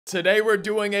Today we're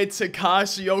doing a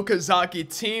Takashi Okazaki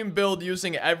team build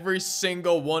using every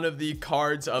single one of the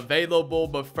cards available.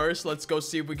 But first, let's go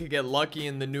see if we can get lucky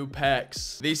in the new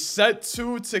packs. The set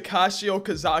 2 Takashi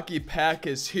Okazaki pack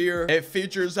is here. It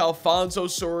features Alfonso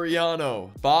Soriano,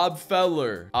 Bob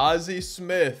Feller, Ozzie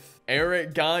Smith,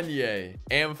 Eric Gagne,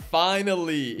 and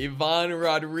finally, Ivan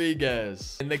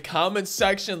Rodriguez. In the comment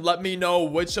section, let me know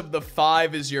which of the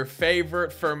 5 is your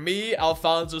favorite. For me,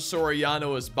 Alfonso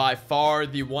Soriano is by far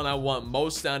the one I want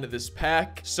most out of this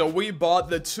pack. So we bought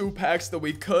the 2 packs that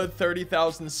we could,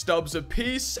 30,000 stubs a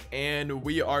piece, and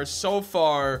we are so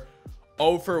far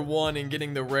 0 for 1 in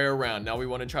getting the rare round. Now we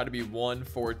want to try to be 1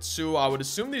 for 2. I would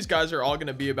assume these guys are all going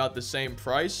to be about the same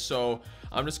price, so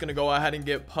I'm just going to go ahead and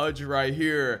get Pudge right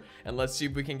here, and let's see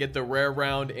if we can get the rare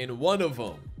round in one of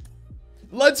them.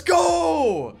 Let's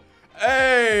go!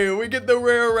 Hey, we get the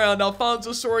rare round. Alfonso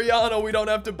Soriano, we don't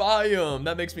have to buy him.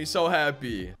 That makes me so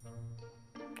happy.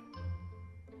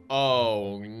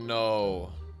 Oh,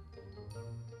 no.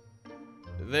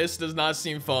 This does not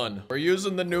seem fun. We're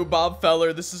using the new Bob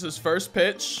Feller. This is his first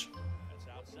pitch.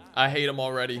 I hate him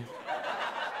already.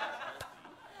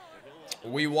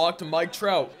 We walked Mike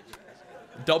Trout.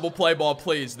 Double play ball,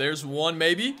 please. There's 1,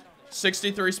 maybe.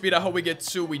 63 speed. I hope we get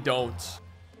 2. We don't.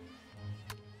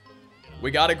 We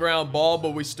got a ground ball,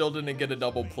 but we still didn't get a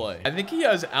double play. I think he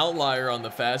has outlier on the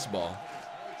fastball.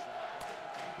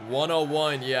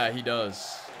 101. Yeah, he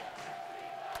does.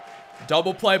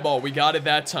 Double play ball. We got it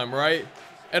that time, right?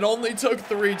 It only took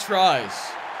 3 tries,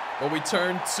 but we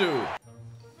turned 2.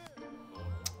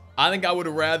 I think I would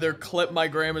rather clip my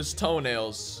grandma's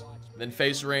toenails than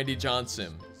face Randy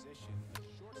Johnson.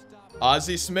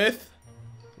 Ozzie Smith,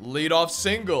 leadoff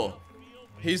single.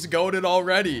 He's goated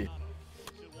already.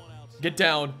 Get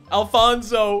down.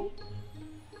 Alfonso.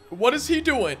 What is he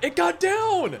doing? It got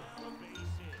down.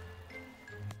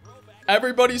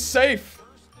 Everybody's safe.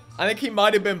 I think he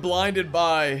might have been blinded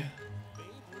by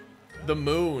the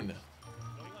moon.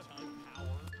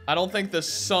 I don't think the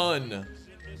sun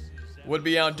would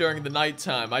be out during the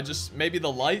nighttime. Maybe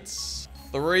the lights.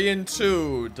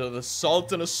 3-2 to the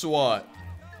Sultan of SWAT.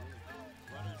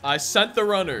 I sent the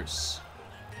runners.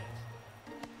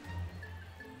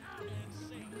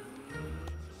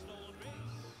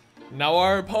 Now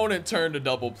our opponent turned a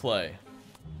double play.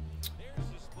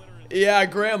 Yeah,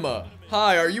 Grandma.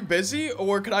 Hi, are you busy,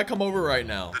 or could I come over right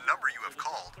now? The number you have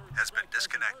called has been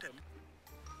disconnected.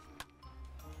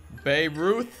 Babe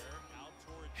Ruth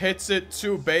hits it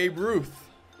to Babe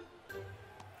Ruth.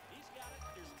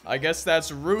 I guess that's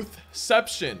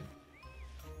Ruthception.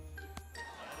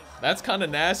 That's kind of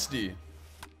nasty.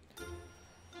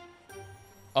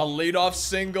 A leadoff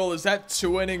single. Is that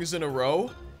 2 innings in a row?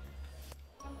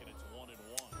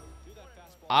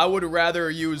 I would rather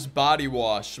use Body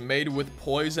Wash made with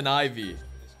Poison Ivy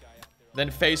than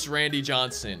face Randy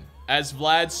Johnson, as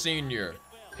Vlad Sr.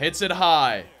 hits it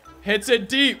high, hits it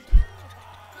deep,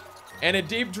 and a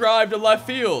deep drive to left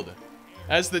field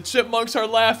as the Chipmunks are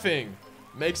laughing.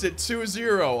 Makes it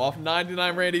 2-0 off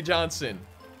 99 Randy Johnson.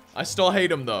 I still hate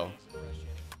him, though.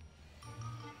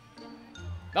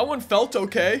 That one felt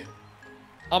okay.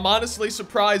 I'm honestly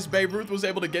surprised Babe Ruth was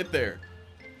able to get there.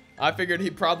 I figured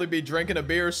he'd probably be drinking a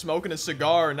beer, smoking a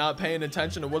cigar, and not paying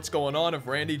attention to what's going on if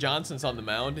Randy Johnson's on the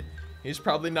mound. He's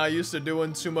probably not used to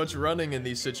doing too much running in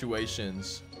these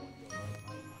situations.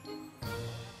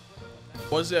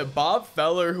 Was it Bob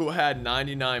Feller who had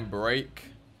 99 break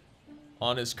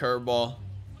on his curveball?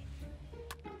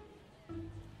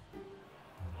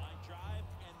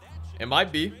 It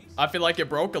might be. I feel like it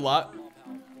broke a lot.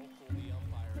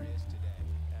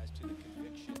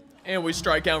 And we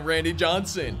strike out Randy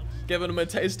Johnson, giving him a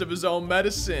taste of his own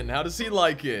medicine. How does he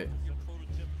like it?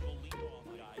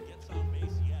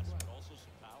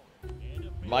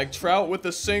 Mike Trout with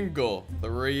a single.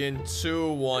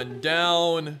 3-2, 1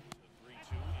 down.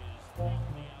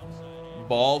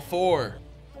 Ball 4.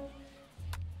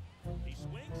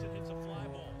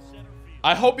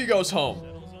 I hope he goes home.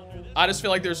 I just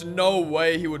feel like there's no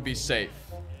way he would be safe.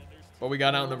 But we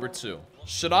got out number 2.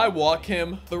 Should I walk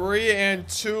him?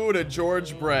 3-2 to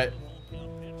George Brett.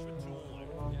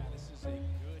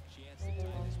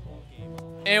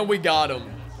 And we got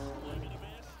him.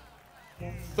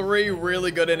 3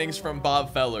 really good innings from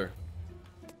Bob Feller.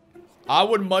 I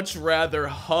would much rather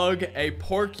hug a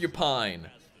porcupine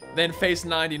than face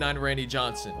 99 Randy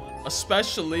Johnson.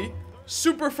 Especially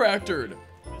Superfractored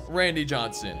Randy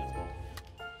Johnson.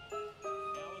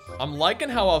 I'm liking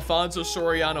how Alfonso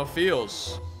Soriano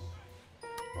feels.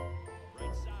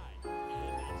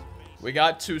 We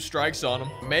got 2 strikes on him.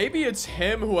 Maybe it's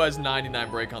him who has 99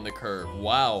 break on the curve.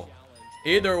 Wow.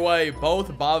 Either way,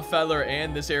 both Bob Feller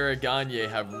and this Eric Gagne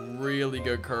have really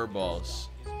good curveballs.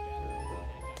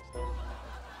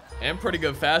 And pretty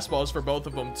good fastballs for both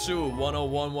of them too.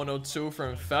 101, 102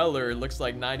 from Feller. It looks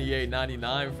like 98,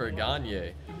 99 for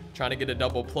Gagne. Trying to get a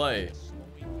double play.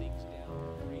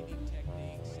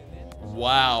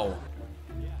 Wow.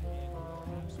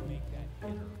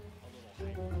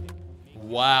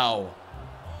 Wow.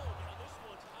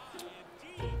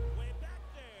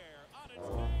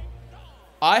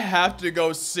 I have to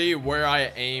go see where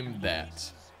I aimed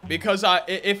that. Because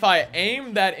if I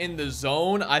aim that in the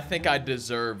zone, I think I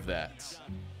deserve that.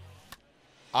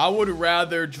 I would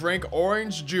rather drink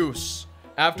orange juice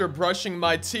after brushing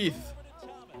my teeth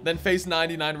than face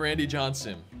 99 Randy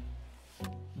Johnson.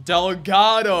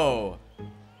 Delgado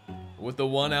with the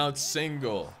 1-out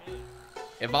single.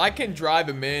 If I can drive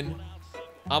him in,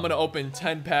 I'm going to open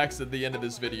 10 packs at the end of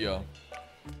this video.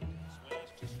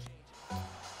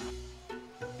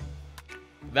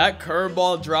 That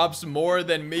curveball drops more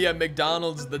than me at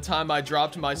McDonald's the time I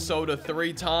dropped my soda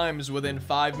 3 times within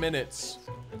 5 minutes.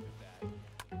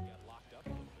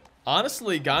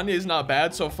 Honestly, Gagne is not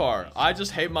bad so far. I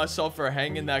just hate myself for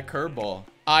hanging that curveball.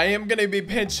 I am going to be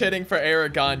pinch hitting for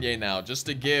Eric Gagne now, just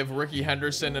to give Ricky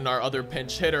Henderson and our other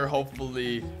pinch hitter,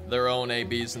 hopefully, their own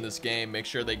ABs in this game. Make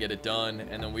sure they get it done.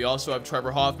 And then we also have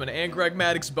Trevor Hoffman and Greg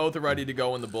Maddux both ready to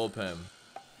go in the bullpen.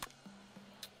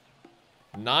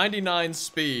 99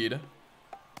 speed.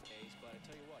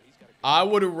 I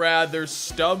would rather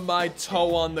stub my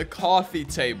toe on the coffee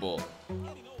table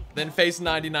than face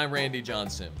 99 Randy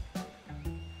Johnson.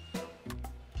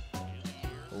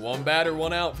 1 batter,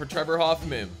 1 out for Trevor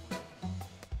Hoffman.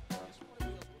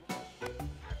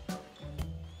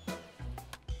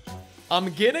 I'm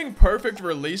getting perfect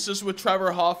releases with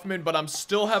Trevor Hoffman, but I'm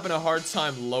still having a hard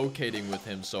time locating with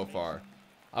him so far.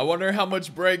 I wonder how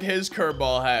much break his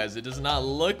curveball has. It does not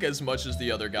look as much as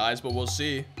the other guys, but we'll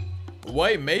see.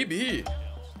 Wait, maybe.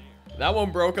 That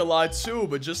one broke a lot too,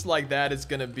 but just like that, it's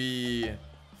going to be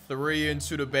 3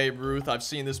 into the Babe Ruth. I've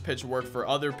seen this pitch work for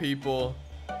other people.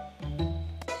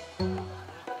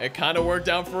 It kind of worked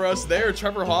out for us there.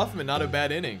 Trevor Hoffman, not a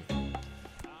bad inning.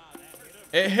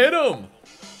 It hit him.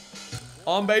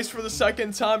 On base for the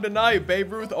 2nd time tonight.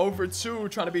 Babe Ruth over 2,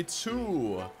 trying to be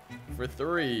 2 for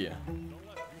 3.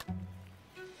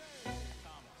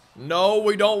 No,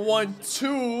 we don't want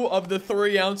 2 of the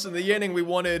 3 outs in the inning. We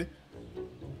wanted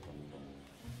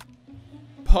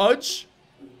Pudge.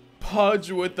 Pudge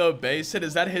with the base hit.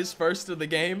 Is that his first of the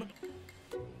game?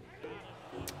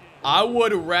 I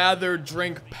would rather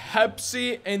drink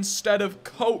Pepsi instead of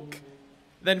Coke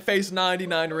than face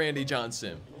 99 Randy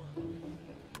Johnson.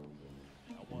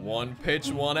 1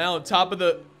 pitch, 1 out. Top of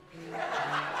the...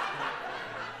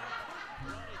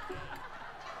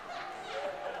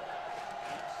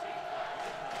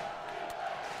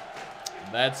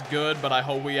 That's good, but I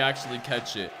hope we actually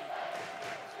catch it.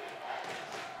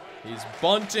 He's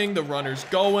bunting. The runner's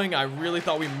going. I really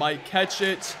thought we might catch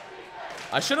it.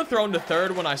 I should have thrown to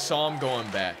 3rd when I saw him going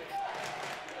back.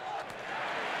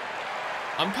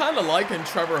 I'm kind of liking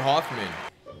Trevor Hoffman.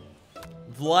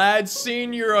 Vlad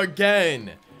Sr.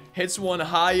 again. Hits one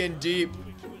high and deep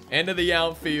into the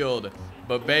outfield.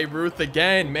 But Babe Ruth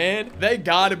again, man. They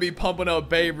gotta be pumping up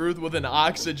Babe Ruth with an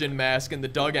oxygen mask in the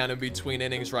dugout in between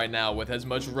innings right now with as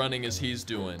much running as he's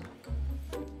doing.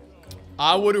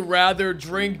 I would rather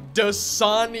drink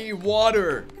Dasani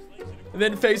water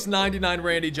than face 99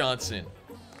 Randy Johnson.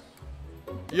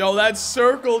 Yo, that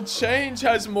circle change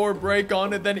has more break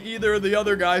on it than either of the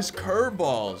other guys'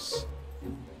 curveballs.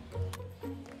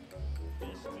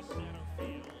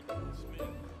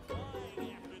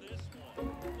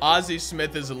 Ozzie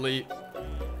Smith is elite.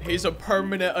 He's a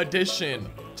permanent addition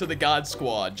to the God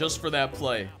Squad just for that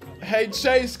play. Hey,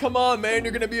 Chase, come on, man.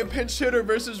 You're going to be a pinch hitter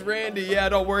versus Randy. Yeah,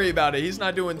 don't worry about it. He's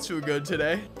not doing too good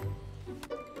today.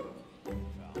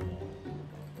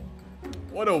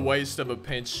 What a waste of a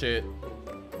pinch hit.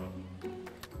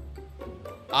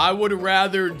 I would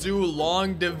rather do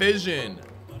long division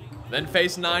than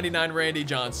face 99 Randy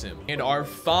Johnson. And our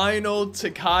final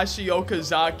Takashi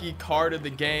Okazaki card of the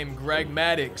game, Greg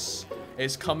Maddux,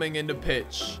 is coming into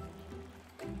pitch.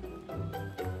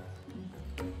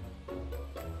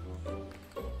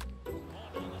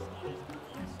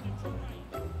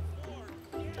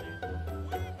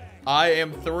 I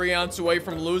am 3 outs away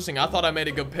from losing. I thought I made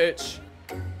a good pitch.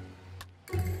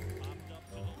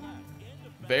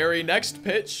 Very next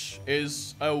pitch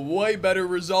is a way better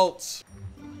result.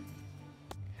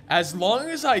 As long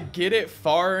as I get it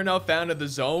far enough out of the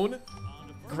zone,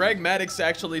 Greg Maddux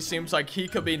actually seems like he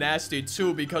could be nasty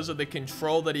too because of the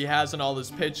control that he has on all his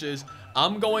pitches.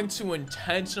 I'm going to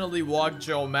intentionally walk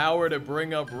Joe Mauer to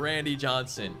bring up Randy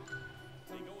Johnson.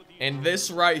 And this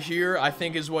right here, I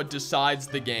think, is what decides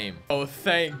the game. Oh,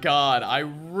 thank God. I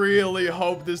really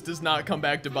hope this does not come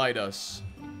back to bite us.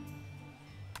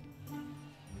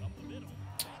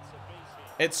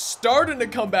 It's starting to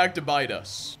come back to bite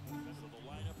us.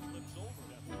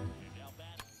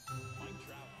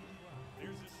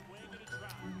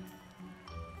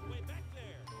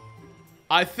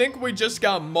 I think we just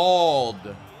got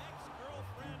mauled.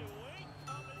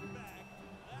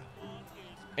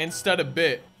 Instead of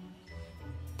bit.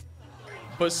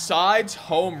 Besides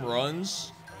home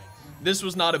runs, this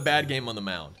was not a bad game on the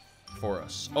mound for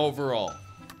us overall.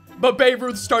 But Babe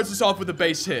Ruth starts us off with a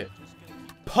base hit.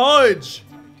 Pudge!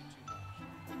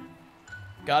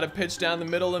 Got a pitch down the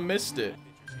middle and missed it.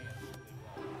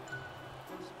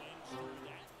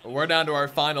 We're down to our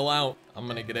final out. I'm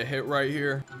gonna get a hit right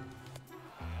here.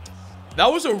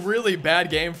 That was a really bad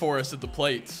game for us at the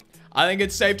plate. I think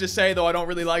it's safe to say, though, I don't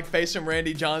really like facing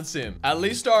Randy Johnson. At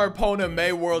least our opponent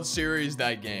made World Series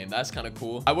that game. That's kind of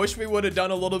cool. I wish we would have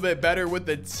done a little bit better with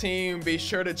the team. Be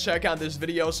sure to check out this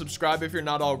video. Subscribe if you're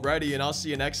not already. And I'll see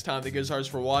you next time. Thank you guys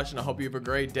for watching. I hope you have a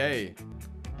great day.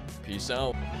 Peace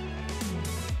out.